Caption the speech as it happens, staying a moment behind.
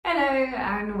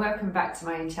and welcome back to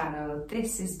my channel.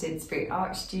 This is Didsbury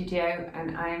Art Studio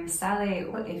and I am Sally.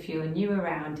 If you're new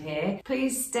around here,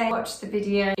 please stay, watch the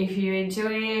video. If you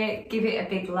enjoy it, give it a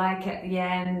big like at the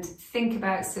end. Think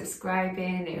about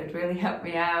subscribing, it would really help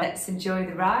me out. Let's enjoy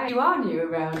the ride. If you are new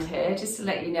around here, just to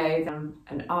let you know that I'm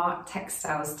an art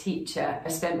textiles teacher. I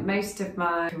spent most of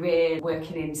my career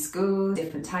working in schools,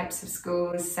 different types of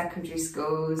schools, secondary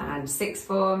schools and sixth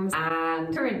forms,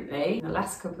 and currently, in the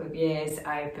last couple of years,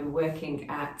 I've been working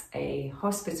at a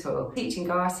hospital,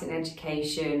 teaching art and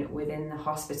education within the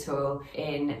hospital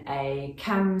in a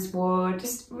CAMS ward.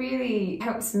 Just really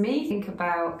helps me think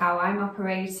about how I'm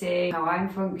operating, how I'm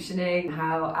functioning,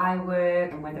 how I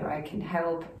work, and whether I can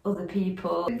help other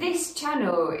people. This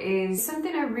channel is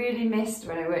something I really missed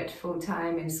when I worked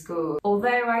full-time in school.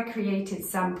 Although I created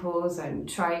samples and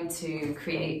tried to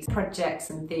create projects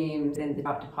and themes in the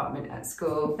art department at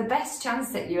school, the best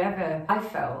chance that I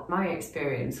felt, my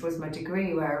experience, was my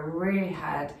degree, where I really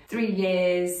had 3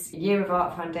 years, a year of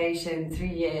art foundation, 3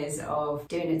 years of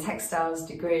doing a textiles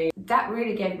degree. That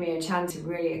really gave me a chance to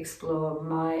really explore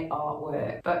my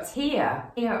artwork. But here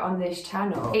on this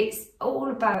channel, it's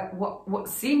all about what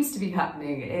seems to be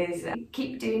happening is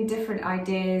keep doing different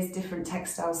ideas, different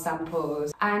textile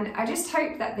samples, and I just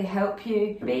hope that they help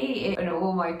you. Me and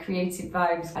all my creative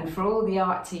vibes, and for all the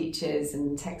art teachers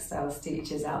and textiles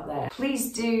teachers out there,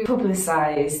 please do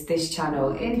publicize this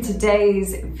channel. In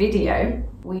today's video,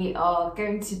 we are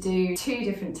going to do 2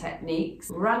 different techniques: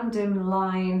 random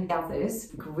line gathers,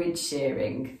 grid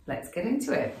shearing. Let's get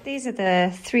into it. These are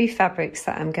the 3 fabrics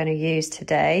that I'm going to use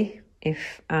today.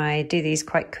 If I do these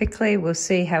quite quickly, we'll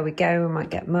see how we go. We might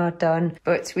get more done.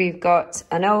 But we've got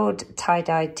an old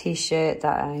tie-dyed t-shirt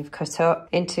that I've cut up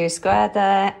into a square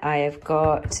there. I have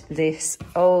got this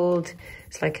old,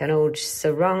 it's like an old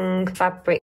sarong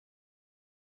fabric.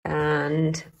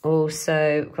 And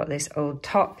also got this old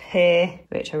top here,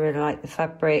 which I really like the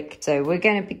fabric. So we're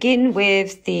going to begin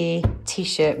with the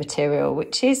t-shirt material,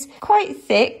 which is quite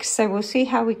thick, so we'll see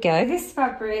how we go. This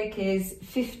fabric is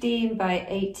 15 by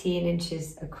 18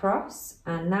 inches across,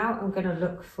 and now I'm going to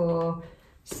look for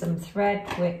some thread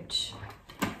which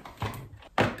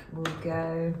will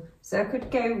go, so I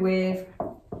could go with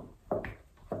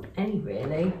any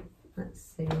really, let's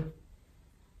see.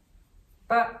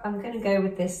 But I'm going to go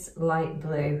with this light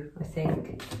blue, I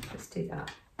think. Let's do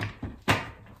that.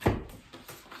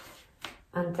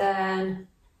 And then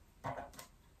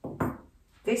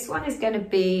this one is going to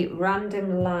be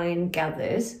random line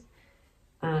gathers.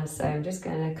 And so I'm just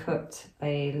going to cut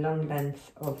a long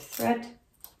length of thread.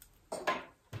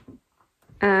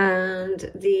 And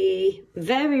the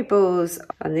variables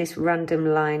on this random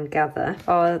line gather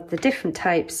are the different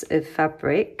types of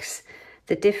fabrics,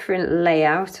 the different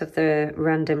layout of the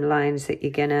random lines that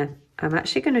you're gonna, I'm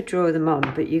actually gonna draw them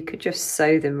on, but you could just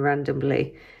sew them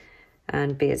randomly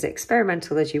and be as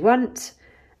experimental as you want.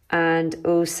 And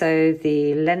also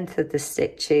the length of the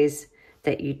stitches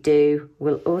that you do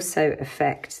will also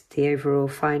affect the overall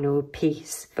final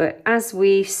piece. But as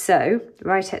we sew,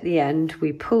 right at the end,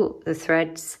 we pull the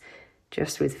threads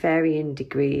just with varying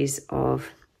degrees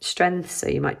of strength. So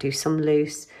you might do some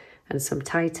loose and some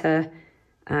tighter,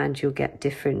 and you'll get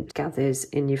different gathers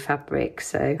in your fabric.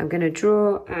 So I'm going to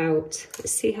draw out,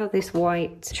 let's see how this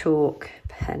white chalk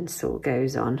pencil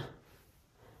goes on.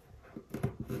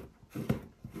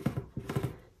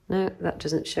 No, that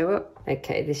doesn't show up.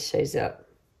 Okay, this shows up.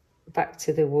 Back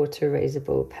to the water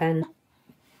erasable pen.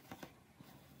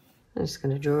 I'm just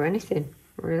going to draw anything,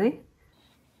 really.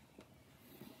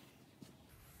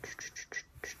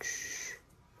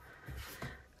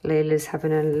 Layla's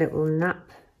having a little nap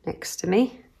next to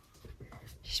me.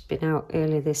 She's been out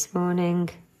early this morning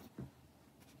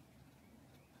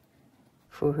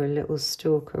for her little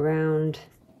stalk around.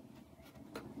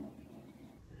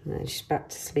 And then she's back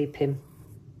to sleeping,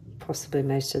 possibly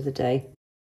most of the day.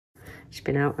 She's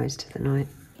been out most of the night.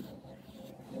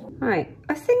 Right,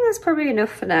 I think that's probably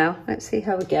enough for now. Let's see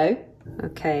how we go.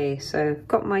 Okay, so I've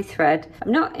got my thread.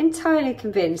 I'm not entirely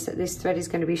convinced that this thread is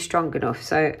going to be strong enough,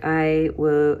 so I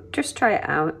will just try it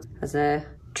out as a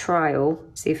trial,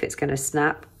 see if it's going to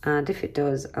snap, and if it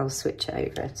does, I'll switch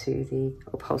it over to the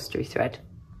upholstery thread.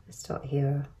 Let's start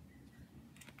here.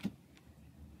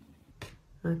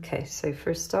 Okay, so for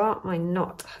a start, my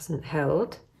knot hasn't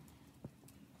held.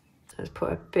 Let's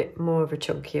put a bit more of a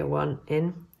chunkier one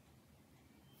in.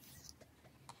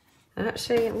 And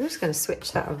actually, I'm just going to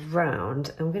switch that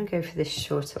around. I'm going to go for this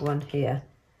shorter one here,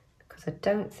 because I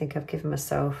don't think I've given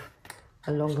myself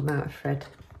a long amount of thread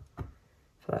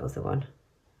for that other one.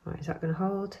 Right, is that going to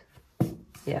hold?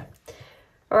 Yeah.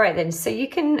 All right then, so you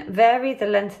can vary the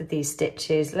length of these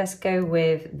stitches. Let's go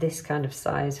with this kind of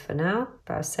size for now,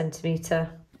 about 1 centimetre.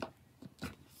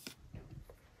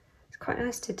 It's quite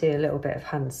nice to do a little bit of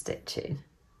hand stitching.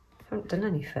 I haven't done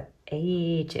any for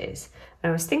ages. And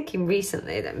I was thinking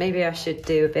recently that maybe I should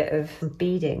do a bit of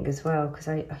beading as well, because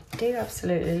I do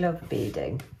absolutely love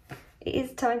beading. It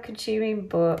is time consuming,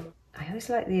 but I always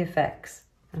like the effects.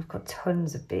 I've got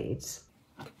tons of beads.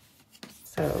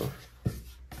 So,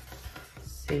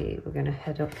 see, we're gonna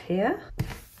head up here.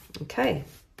 Okay,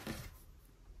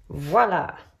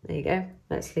 voila, there you go.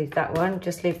 Let's leave that one,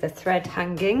 just leave the thread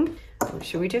hanging. Or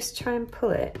should we just try and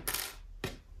pull it?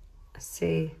 Let's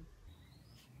see.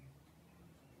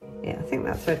 Yeah, I think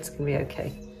that thread's gonna be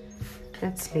okay.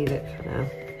 Let's leave it for now.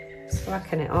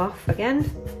 Slacken it off again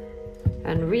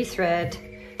and rethread,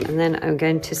 and then I'm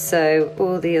going to sew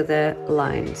all the other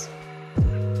lines.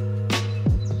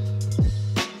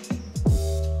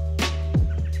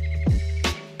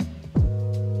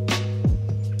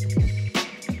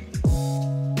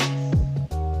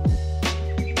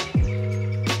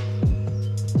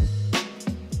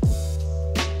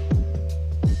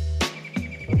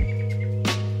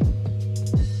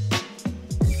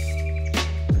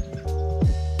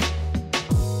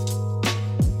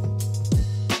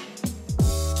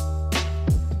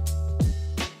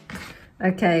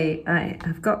 Okay,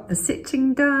 I've got the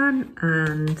stitching done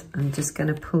and I'm just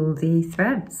going to pull the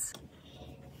threads.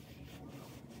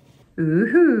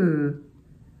 Ooh.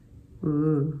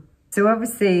 So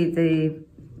obviously the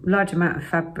large amount of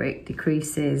fabric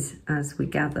decreases as we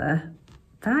gather.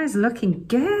 That is looking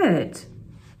good.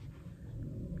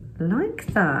 Like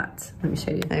that. Let me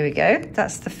show you. There we go.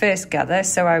 That's the first gather.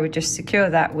 So I would just secure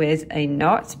that with a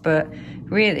knot, but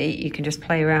really you can just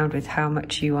play around with how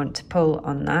much you want to pull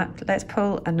on that. Let's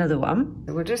pull another one.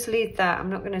 So we'll just leave that. I'm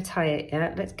not going to tie it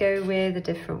yet. Let's go with a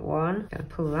different one. I'm going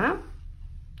to pull that.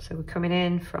 So we're coming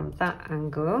in from that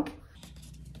angle.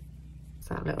 It's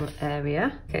that little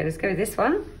area. Okay, let's go with this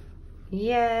one.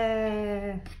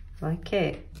 Yeah, like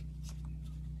it.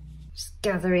 Just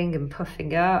gathering and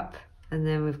puffing up. And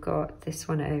then we've got this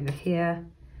one over here.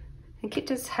 I think it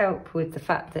does help with the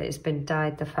fact that it's been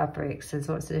dyed the fabrics. There's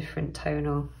lots of different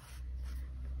tonal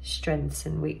strengths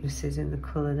and weaknesses in the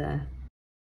colour there.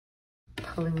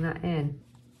 Pulling that in.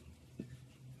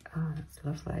 Oh, that's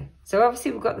lovely. So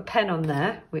obviously we've got the pen on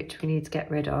there, which we need to get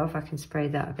rid of. I can spray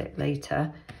that a bit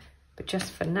later. But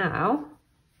just for now,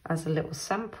 as a little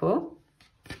sample,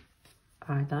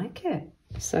 I like it.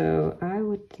 So I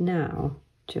would now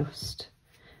just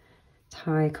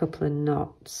tie a couple of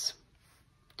knots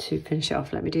to finish it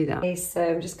off. Let me do that. Okay, so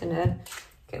I'm just gonna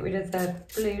get rid of the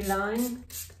blue line.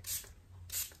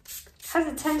 It has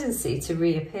a tendency to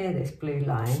reappear, this blue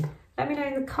line. Let me know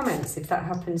in the comments if that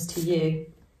happens to you.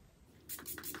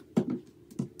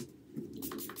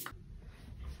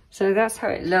 So that's how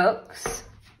it looks.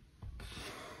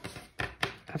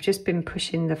 I've just been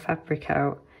pushing the fabric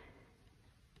out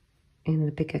in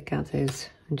the bigger gathers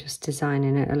and just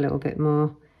designing it a little bit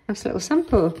more. Nice little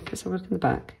sample. Let's have a look in the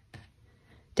back.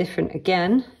 Different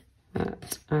again,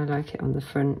 but I like it on the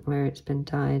front where it's been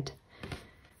dyed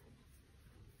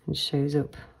and shows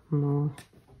up more.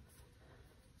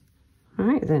 All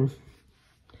right then,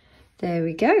 there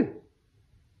we go.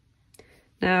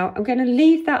 Now I'm going to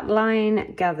leave that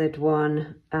line gathered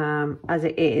one as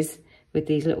it is with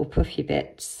these little puffy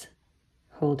bits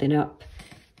holding up,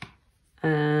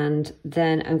 and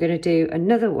then I'm going to do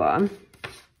another one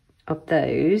of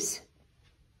those,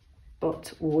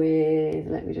 but with,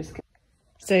 let me just get.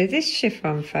 So this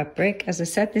chiffon fabric, as I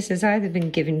said, this has either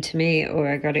been given to me or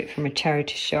I got it from a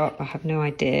charity shop. I have no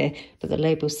idea, but the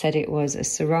label said it was a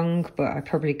sarong, but I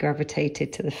probably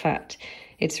gravitated to the fact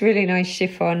it's really nice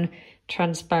chiffon,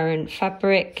 transparent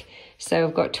fabric. So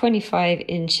I've got 25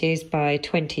 inches by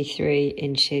 23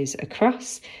 inches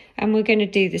across, and we're going to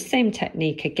do the same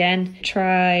technique again.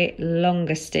 Try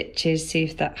longer stitches, see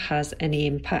if that has any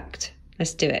impact.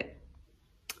 Let's do it.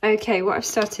 Okay, what I've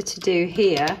started to do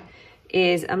here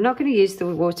is I'm not going to use the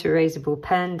water erasable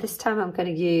pen. This time I'm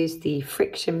going to use the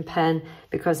friction pen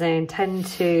because I intend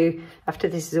to, after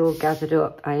this is all gathered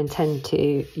up, I intend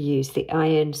to use the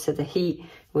iron, so the heat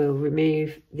will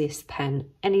remove this pen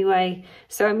anyway.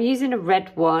 So I'm using a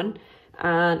red one,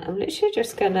 and I'm literally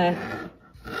just going to,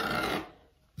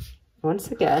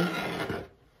 once again,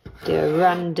 do a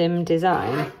random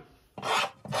design.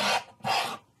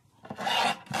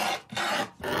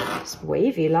 It's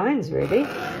wavy lines, really.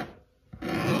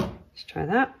 Let's try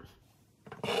that.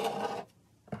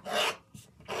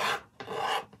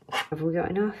 Have we got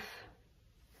enough?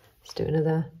 Let's do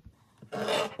another.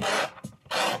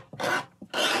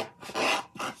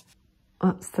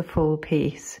 That's the full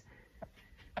piece.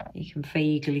 You can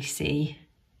vaguely see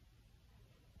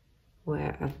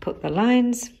where I've put the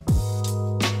lines.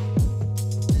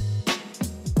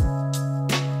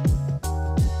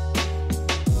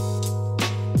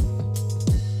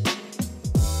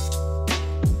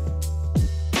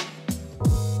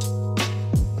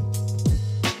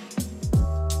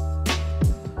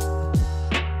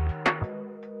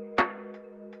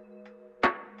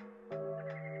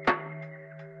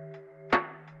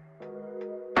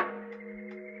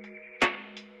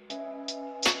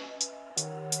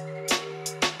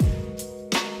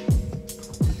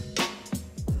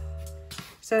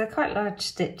 So they're quite large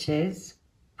stitches,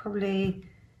 probably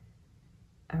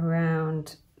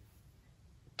around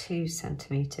 2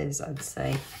 centimetres, I'd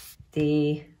say.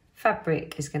 The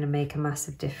fabric is going to make a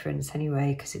massive difference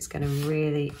anyway, because it's going to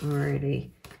really,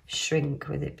 really shrink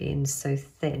with it being so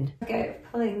thin. Okay,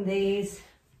 pulling these.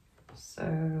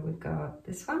 So we've got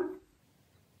this one.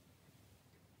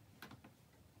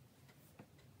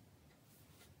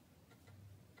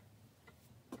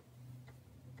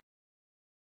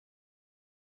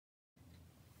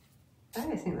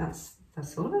 I think that's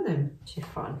all of them.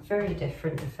 Chiffon, very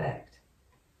different effect.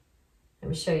 Let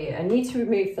me show you. I need to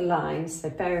remove the lines, so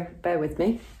bear with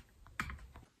me.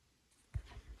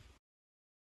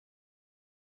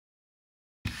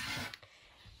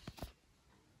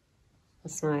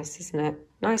 That's nice, isn't it?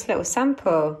 Nice little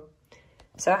sample.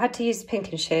 So I had to use the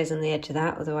pink and shears on the edge of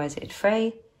that, otherwise it'd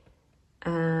fray.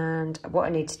 And what I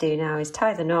need to do now is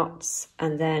tie the knots,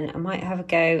 and then I might have a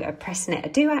go at pressing it. I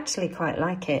do actually quite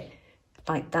like it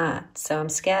like that, so I'm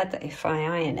scared that if I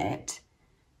iron it,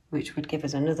 which would give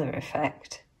us another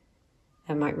effect,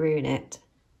 I might ruin it.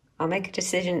 I'll make a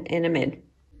decision in a minute.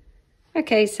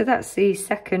 Okay, so that's the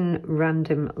second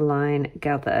random line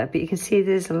gather, but you can see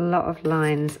there's a lot of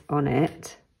lines on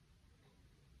it.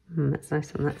 That's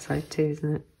nice on that side too,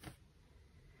 isn't it?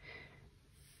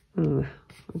 Ooh,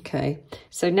 okay,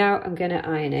 so now I'm going to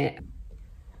iron it.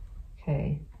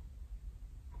 Okay.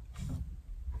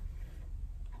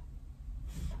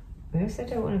 I also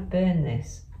don't want to burn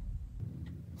this.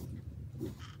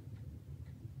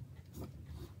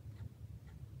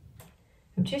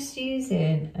 I'm just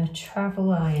using a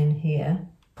travel iron here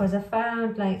because I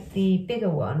found like the bigger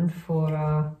one for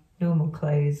our normal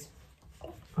clothes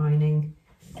ironing.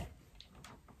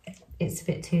 It's a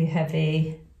bit too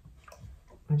heavy.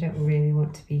 I don't really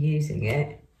want to be using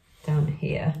it down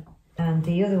here. And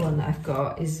the other one that I've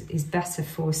got is better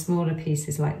for smaller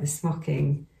pieces like the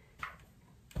smocking.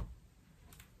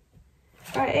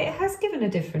 Right, it has given a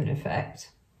different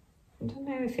effect. I don't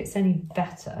know if it's any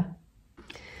better.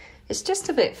 It's just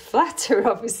a bit flatter,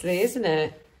 obviously, isn't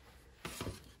it?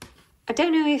 I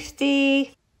don't know if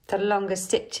the longer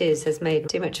stitches has made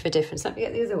too much of a difference. Let me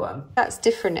get the other one. That's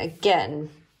different again.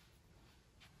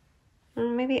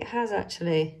 Maybe it has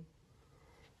actually.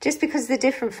 Just because the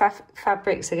different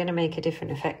fabrics are going to make a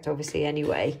different effect, obviously,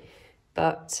 anyway.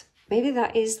 But maybe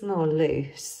that is more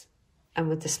loose. And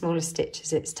with the smaller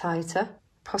stitches, it's tighter.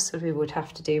 Possibly would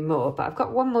have to do more, but I've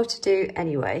got one more to do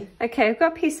anyway. Okay, I've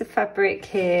got a piece of fabric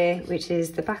here, which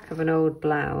is the back of an old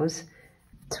blouse,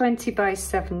 20 by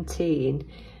 17.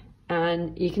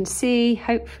 And you can see,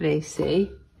 hopefully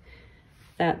see,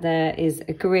 that there is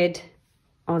a grid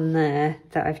on there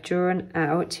that I've drawn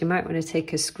out. You might want to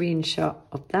take a screenshot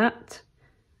of that.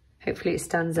 Hopefully it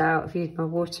stands out. I've used my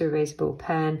water erasable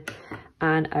pen,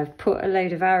 and I've put a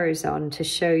load of arrows on to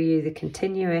show you the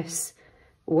continuous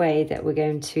way that we're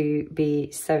going to be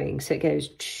sewing. So it goes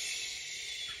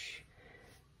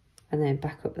and then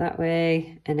back up that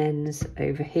way and ends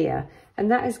over here.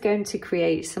 And that is going to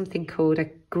create something called a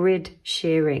grid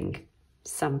shearing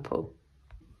sample.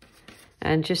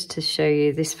 And just to show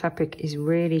you, this fabric is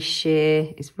really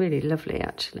sheer. It's really lovely,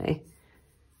 actually.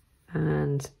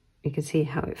 And you can see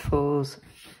how it falls.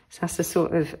 So that's the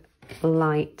sort of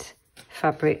light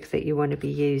fabric that you want to be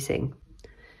using.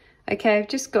 Okay, I've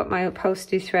just got my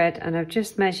upholstery thread and I've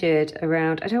just measured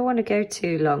around. I don't want to go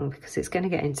too long because it's going to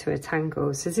get into a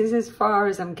tangle. So this is as far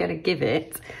as I'm going to give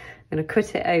it. I'm going to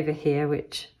cut it over here,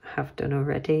 which I have done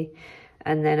already.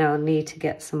 And then I'll need to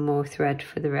get some more thread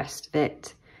for the rest of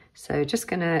it. So just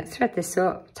going to thread this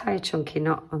up, tie a chunky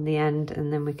knot on the end,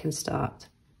 and then we can start.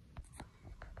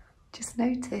 Just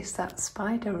notice that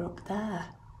spider up there.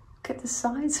 Look at the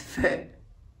size of it.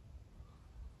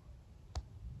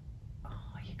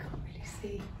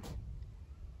 See.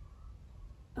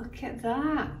 Look at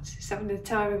that. He's having the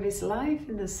time of his life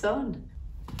in the sun.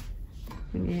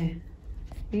 Yeah.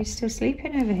 Are you still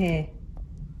sleeping over here?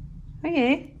 Are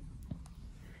you?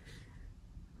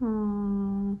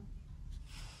 Oh.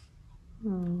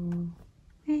 Oh.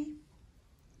 Hey.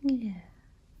 Yeah.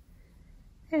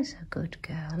 There's a good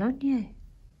girl, aren't you?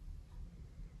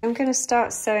 I'm going to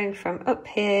start sewing from up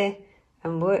here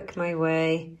and work my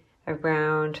way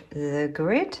around the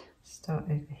grid. Start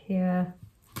over here.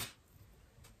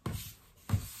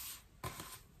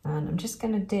 And I'm just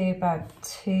going to do about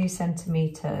 2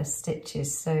 centimetre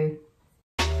stitches, so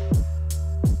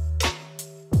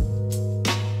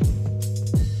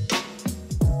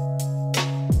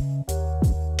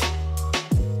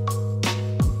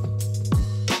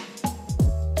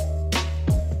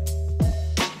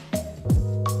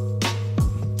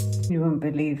you won't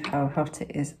believe how hot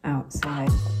it is outside.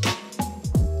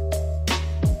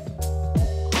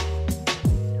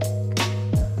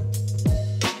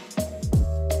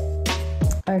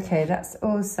 Okay, that's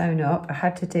all sewn up. I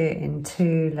had to do it in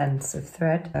 2 lengths of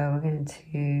thread. So we're going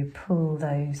to pull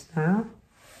those now.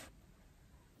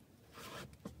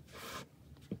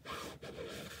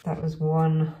 That was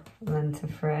 1 length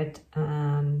of thread,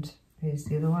 and here's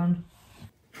the other one.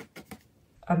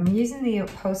 I'm using the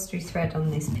upholstery thread on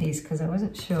this piece because I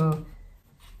wasn't sure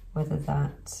whether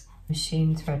that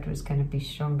machine thread was going to be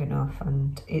strong enough,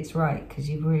 and it's right because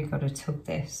you've really got to tug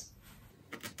this.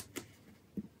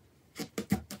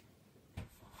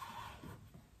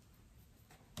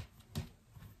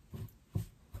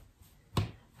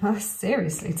 Oh,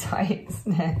 seriously tight,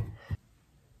 isn't it?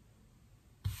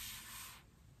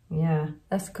 Yeah,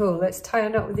 that's cool. Let's tie a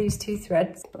knot with these 2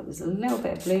 threads. But there's a little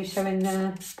bit of blue showing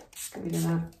there. Get rid of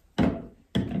that.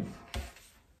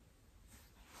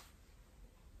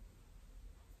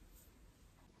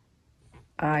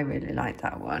 I really like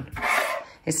that one.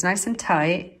 It's nice and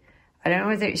tight. I don't know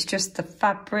whether it's just the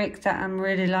fabric that I'm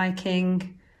really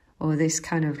liking or this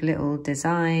kind of little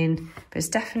design, but it's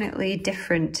definitely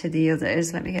different to the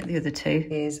others. Let me get the other 2.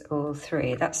 Here's all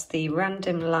 3. That's the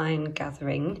random line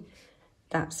gathering.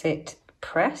 That's it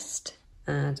pressed,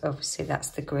 and obviously that's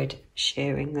the grid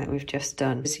shearing that we've just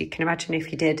done. So you can imagine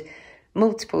if you did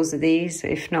multiples of these,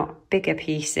 if not bigger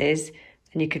pieces,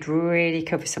 then you could really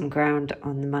cover some ground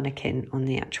on the mannequin, on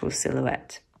the actual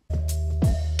silhouette.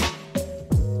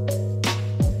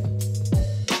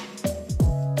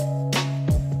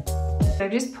 So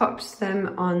I've just popped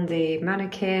them on the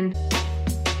mannequin,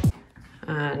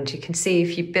 and you can see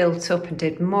if you built up and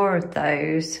did more of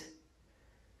those,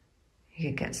 you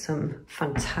could get some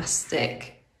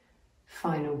fantastic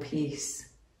final piece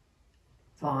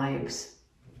vibes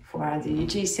for either your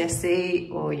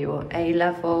GCSE or your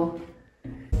A-level.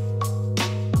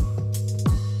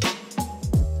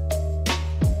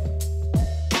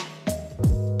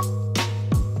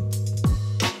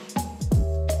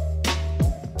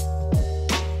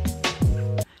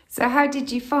 So how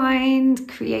did you find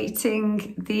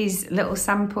creating these little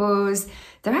samples?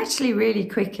 They're actually really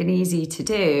quick and easy to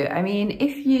do. I mean,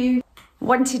 if you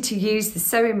wanted to use the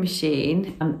sewing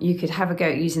machine, you could have a go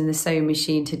at using the sewing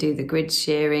machine to do the grid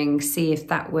shearing, see if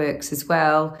that works as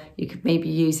well. You could maybe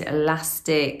use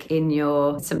elastic in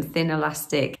some thin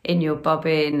elastic in your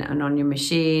bobbin and on your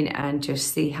machine and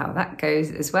just see how that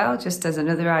goes as well, just as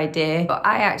another idea. But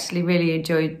I actually really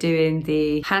enjoyed doing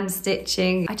the hand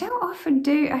stitching. I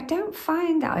don't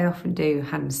find that I often do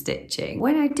hand stitching.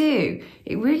 When I do,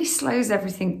 it really slows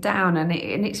everything down, and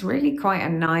it's really quite a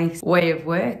nice way of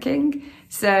working.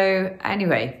 So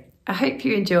anyway, I hope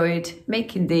you enjoyed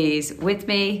making these with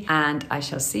me, and I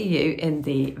shall see you in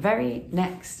the very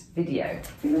next video. I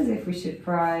feel as if we should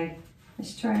try,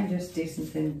 let's try and just do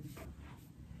something.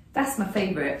 That's my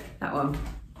favourite, that one.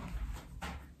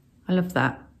 I love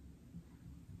that.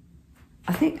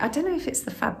 I don't know if it's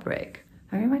the fabric.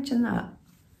 I imagine that.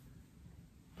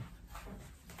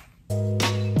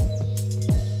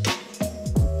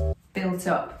 Built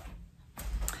up.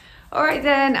 All right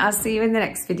then, I'll see you in the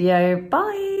next video.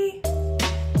 Bye.